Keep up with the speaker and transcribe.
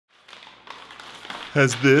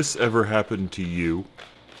Has this ever happened to you?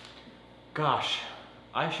 Gosh,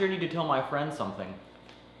 I sure need to tell my friend something.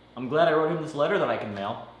 I'm glad I wrote him this letter that I can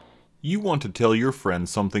mail. You want to tell your friend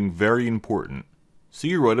something very important, so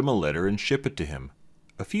you write him a letter and ship it to him.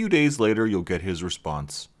 A few days later, you'll get his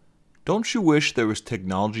response. Don't you wish there was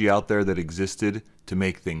technology out there that existed to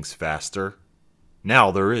make things faster?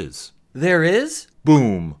 Now there is. There is?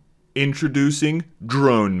 Boom! Introducing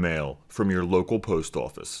drone mail from your local post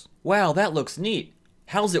office. Wow, that looks neat.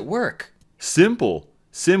 How's it work? Simple.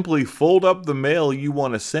 Simply fold up the mail you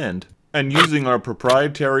want to send, and using our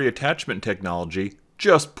proprietary attachment technology,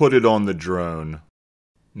 just put it on the drone.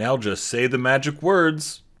 Now just say the magic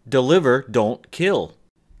words. Deliver, don't kill.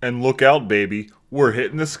 And look out, baby, we're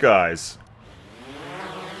hitting the skies.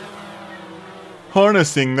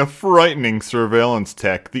 Harnessing the frightening surveillance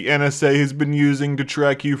tech the NSA has been using to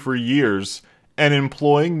track you for years, and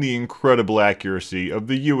employing the incredible accuracy of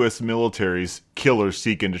the US military's killer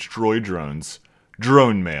seek and destroy drones,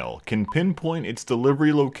 drone mail can pinpoint its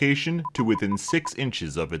delivery location to within 6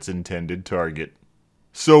 inches of its intended target.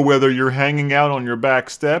 So whether you're hanging out on your back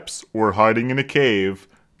steps or hiding in a cave,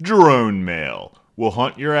 drone mail will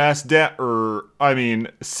hunt your ass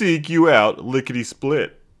seek you out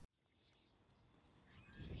lickety-split.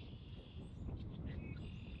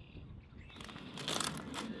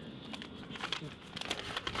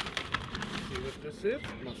 See what this is?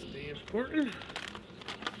 Must be important.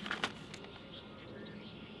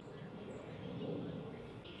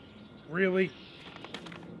 Really?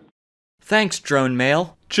 Thanks, drone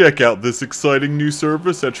mail. Check out this exciting new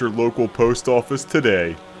service at your local post office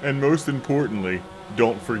today. And most importantly,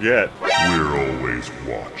 don't forget, we're always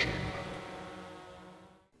watching.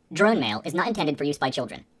 Drone mail is not intended for use by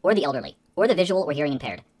children, or the elderly, or the visual or hearing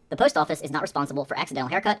impaired. The post office is not responsible for accidental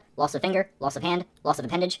haircut, loss of finger, loss of hand, loss of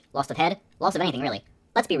appendage, loss of head, loss of anything really.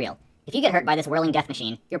 Let's be real. If you get hurt by this whirling death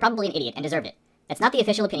machine, you're probably an idiot and deserved it. That's not the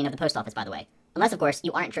official opinion of the post office, by the way. Unless, of course,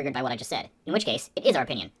 you aren't triggered by what I just said, in which case, it is our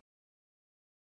opinion.